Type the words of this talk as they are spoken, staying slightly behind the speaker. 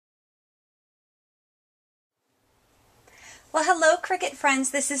Well, hello Cricut friends,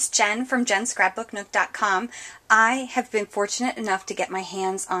 this is Jen from jenscrapbooknook.com. I have been fortunate enough to get my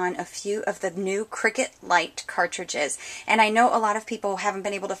hands on a few of the new Cricut Lite cartridges, and I know a lot of people haven't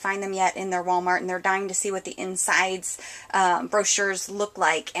been able to find them yet in their Walmart, and they're dying to see what the insides brochures look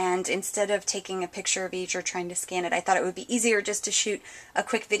like. And instead of taking a picture of each or trying to scan it, I thought it would be easier just to shoot a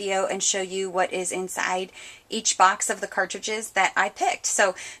quick video and show you what is inside each box of the cartridges that I picked.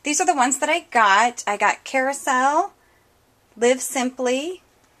 So these are the ones that I got. I got Carousel, Live Simply,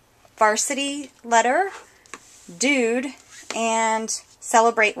 Varsity Letter, Dude, and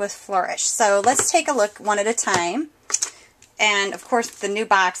Celebrate with Flourish. So let's take a look one at a time. And of course the new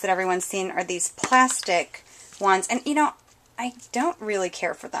box that everyone's seen are these plastic ones. And you know, I don't really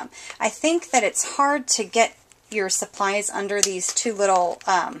care for them. I think that it's hard to get your supplies under these two little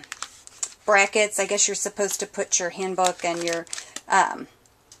brackets. I guess you're supposed to put your handbook and your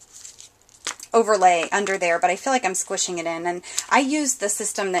overlay under there, but I feel like I'm squishing it in. And I use the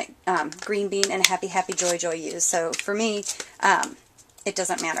system that Green Bean and Happy Joy use. So for me, it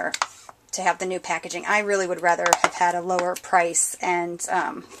doesn't matter to have the new packaging. I really would rather have had a lower price and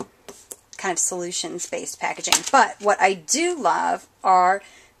kind of solutions-based packaging. But what I do love are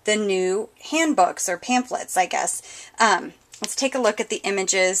the new handbooks or pamphlets, I guess. Let's take a look at the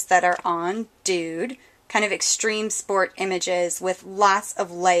images that are on Dude. Kind of extreme sport images with lots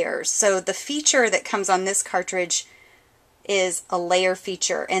of layers. So the feature that comes on this cartridge is a layer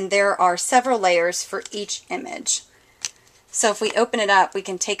feature, and there are several layers for each image. So if we open it up, we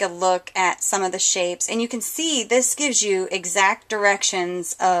can take a look at some of the shapes, and you can see this gives you exact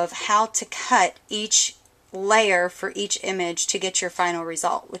directions of how to cut each layer for each image to get your final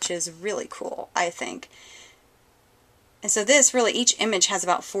result, which is really cool, I think. And so this really, each image has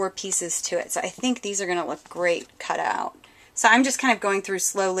about 4 pieces to it. So I think these are going to look great cut out. So I'm just kind of going through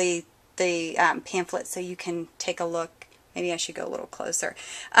slowly the pamphlet so you can take a look. Maybe I should go a little closer.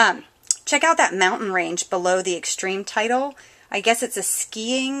 Check out that mountain range below the extreme title. I guess it's a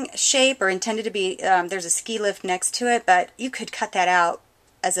skiing shape or intended to be, there's a ski lift next to it, but you could cut that out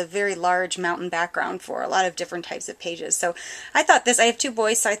as a very large mountain background for a lot of different types of pages. So I thought this, I have 2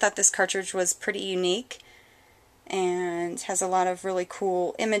 boys, so I thought this cartridge was pretty unique and has a lot of really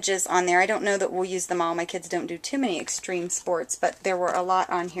cool images on there. I don't know that we'll use them all. My kids don't do too many extreme sports, but there were a lot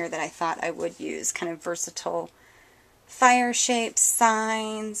on here that I thought I would use. Kind of versatile fire shapes,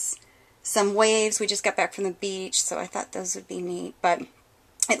 signs, some waves. We just got back from the beach, so I thought those would be neat. But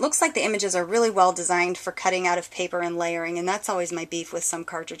it looks like the images are really well designed for cutting out of paper and layering, and that's always my beef with some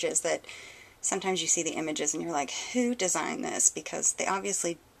cartridges, that sometimes you see the images and you're like, who designed this? Because they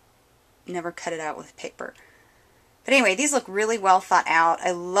obviously never cut it out with paper. But anyway, these look really well thought out.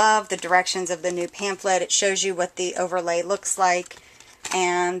 I love the directions of the new pamphlet. It shows you what the overlay looks like.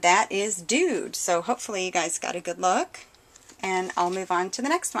 And that is Dude. So hopefully you guys got a good look. And I'll move on to the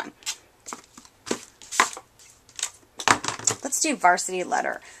next one. Let's do Varsity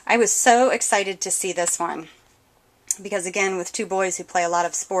Letter. I was so excited to see this one, because again, with 2 boys who play a lot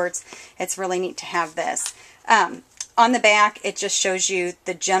of sports, it's really neat to have this. On the back, it just shows you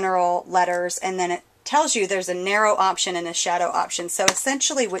the general letters, and then it tells you there's a narrow option and a shadow option. So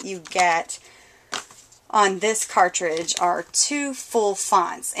essentially what you get on this cartridge are 2 full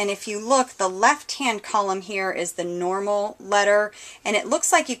fonts. And if you look, the left-hand column here is the normal letter, and it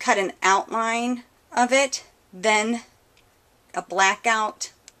looks like you cut an outline of it, then a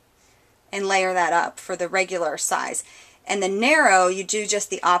blackout, and layer that up for the regular size. And the narrow, you do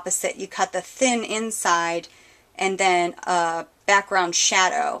just the opposite. You cut the thin inside and then a background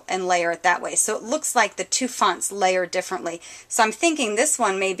shadow and layer it that way. So it looks like the 2 fonts layer differently. So I'm thinking this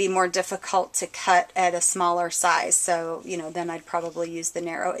one may be more difficult to cut at a smaller size. So, you know, then I'd probably use the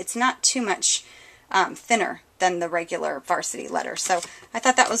narrow. It's not too much thinner than the regular Varsity Letter. So I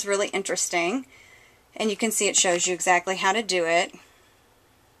thought that was really interesting. And you can see it shows you exactly how to do it.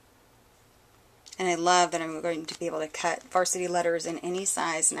 And I love that I'm going to be able to cut Varsity Letters in any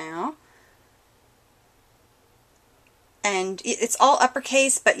size now. And it's all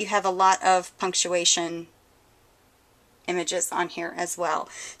uppercase, but you have a lot of punctuation images on here as well.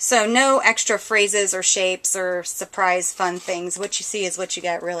 So no extra phrases or shapes or surprise fun things. What you see is what you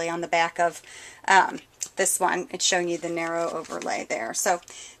get really on the back of this one. It's showing you the narrow overlay there. So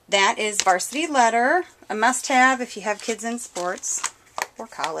that is Varsity Letter, a must-have if you have kids in sports or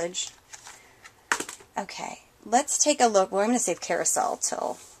college. Okay, let's take a look. Well, I'm going to save Carousel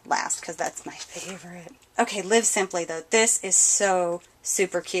till last because that's my favorite. Okay, Live Simply though. This is so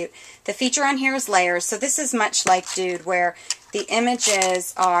super cute. The feature on here is layers. So this is much like Dude, where the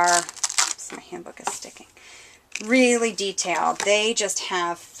images are, oops, my handbook is sticking, really detailed. They just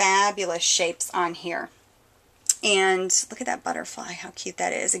have fabulous shapes on here. And look at that butterfly, how cute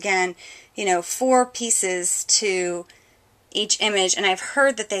that is. Again, you know, 4 pieces to each image, and I've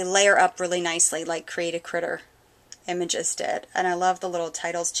heard that they layer up really nicely like Create a Critter images did. And I love the little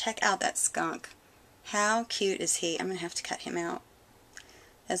titles. Check out that skunk. How cute is he? I'm going to have to cut him out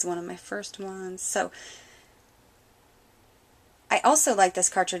as one of my first ones. So I also like this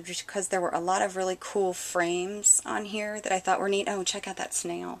cartridge because there were a lot of really cool frames on here that I thought were neat. Oh, check out that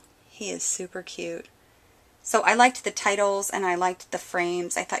snail. He is super cute. So I liked the titles and I liked the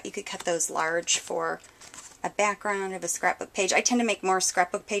frames. I thought you could cut those large for a background of a scrapbook page. I tend to make more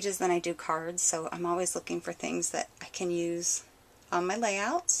scrapbook pages than I do cards, so I'm always looking for things that I can use on my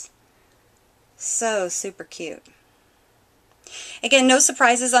layouts. So super cute. Again, no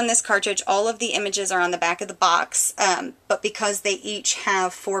surprises on this cartridge. All of the images are on the back of the box, but because they each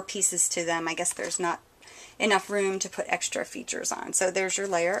have 4 pieces to them, I guess there's not enough room to put extra features on. So there's your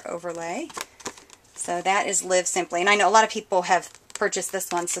layer overlay. So that is Live Simply. And I know a lot of people have purchased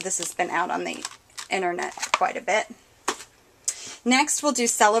this one, so this has been out on the internet quite a bit. Next, we'll do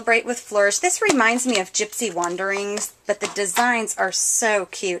Celebrate with Flourish. This reminds me of Gypsy Wanderings, but the designs are so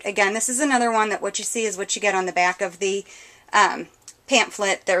cute. Again, this is another one that what you see is what you get on the back of the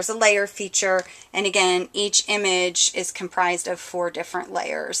pamphlet. There's a layer feature, and again, each image is comprised of 4 different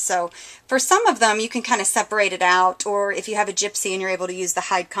layers. So for some of them, you can kind of separate it out, or if you have a gypsy and you're able to use the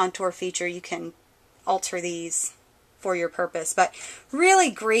hide contour feature, you can alter these for your purpose. But really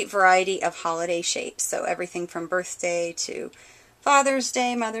great variety of holiday shapes. So everything from birthday to Father's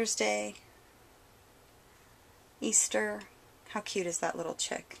Day, Mother's Day, Easter. How cute is that little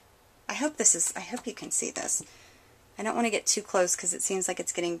chick? I hope you can see this. I don't want to get too close because it seems like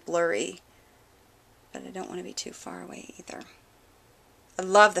it's getting blurry, but I don't want to be too far away either. I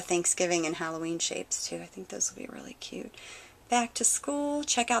love the Thanksgiving and Halloween shapes too. I think those will be really cute. Back to school,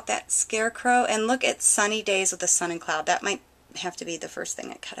 check out that scarecrow, and look at sunny days with the sun and cloud. That might have to be the first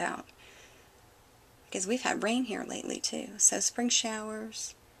thing I cut out, because we've had rain here lately too. So spring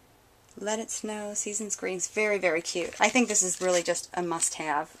showers, Let It Snow, Seasons Greens, very, very cute. I think this is really just a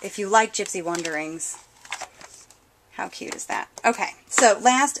must-have. If you like Gypsy Wanderings, how cute is that? Okay, so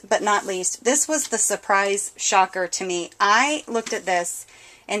last but not least, this was the surprise shocker to me. I looked at this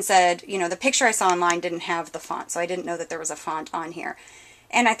and said, you know, the picture I saw online didn't have the font, so I didn't know that there was a font on here.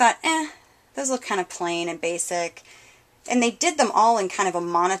 And I thought, those look kind of plain and basic. And they did them all in kind of a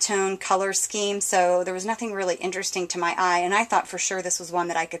monotone color scheme, so there was nothing really interesting to my eye, and I thought for sure this was one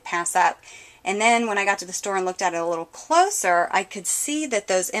that I could pass up. And then when I got to the store and looked at it a little closer, I could see that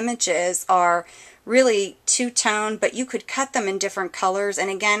those images are really two-tone, but you could cut them in different colors. And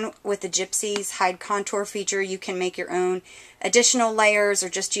again, with the Gypsy's hide contour feature, you can make your own additional layers or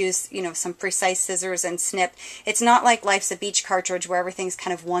just use, you know, some precise scissors and snip. It's not like Life's a Beach cartridge where everything's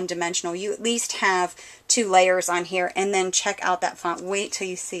kind of one-dimensional. You at least have 2 layers on here. And then check out that font. Wait till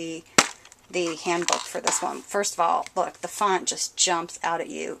you see the handbook for this one. First of all, look, the font just jumps out at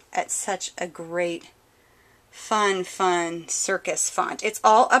you at such a great, fun circus font. It's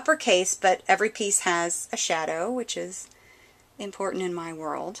all uppercase, but every piece has a shadow, which is important in my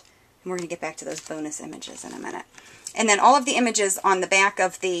world. And we're going to get back to those bonus images in a minute. And then all of the images on the back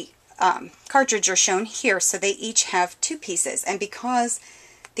of the cartridge are shown here, so they each have 2 pieces. And because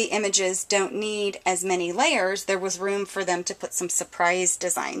the images don't need as many layers, there was room for them to put some surprise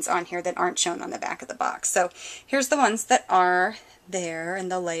designs on here that aren't shown on the back of the box. So here's the ones that are there, and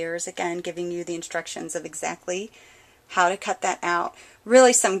the layers, again, giving you the instructions of exactly how to cut that out.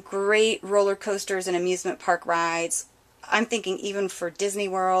 Really some great roller coasters and amusement park rides. I'm thinking even for Disney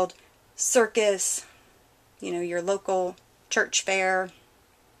World, circus, you know, your local church fair.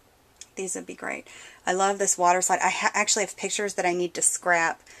 These would be great. I love this water slide. I actually have pictures that I need to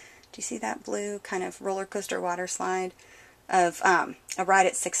scrap. Do you see that blue kind of roller coaster water slide of a ride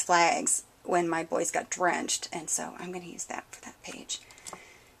at Six Flags when my boys got drenched? And so I'm going to use that for that page.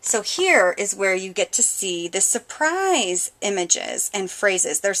 So here is where you get to see the surprise images and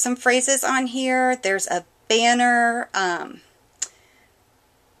phrases. There's some phrases on here. There's a banner,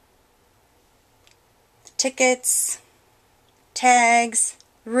 tickets, tags,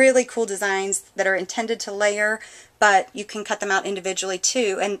 really cool designs that are intended to layer, but you can cut them out individually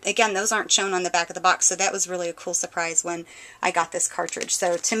too. And again, those aren't shown on the back of the box, so that was really a cool surprise when I got this cartridge.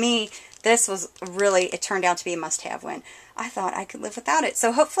 So to me, this was really, it turned out to be a must-have when I thought I could live without it.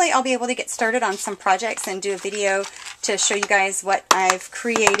 So hopefully I'll be able to get started on some projects and do a video to show you guys what I've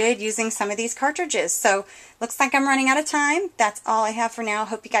created using some of these cartridges. So looks like I'm running out of time. That's all I have for now.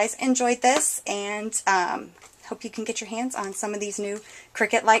 Hope you guys enjoyed this, and hope you can get your hands on some of these new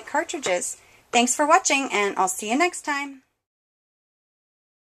Cricut Lite cartridges. Thanks for watching, and I'll see you next time.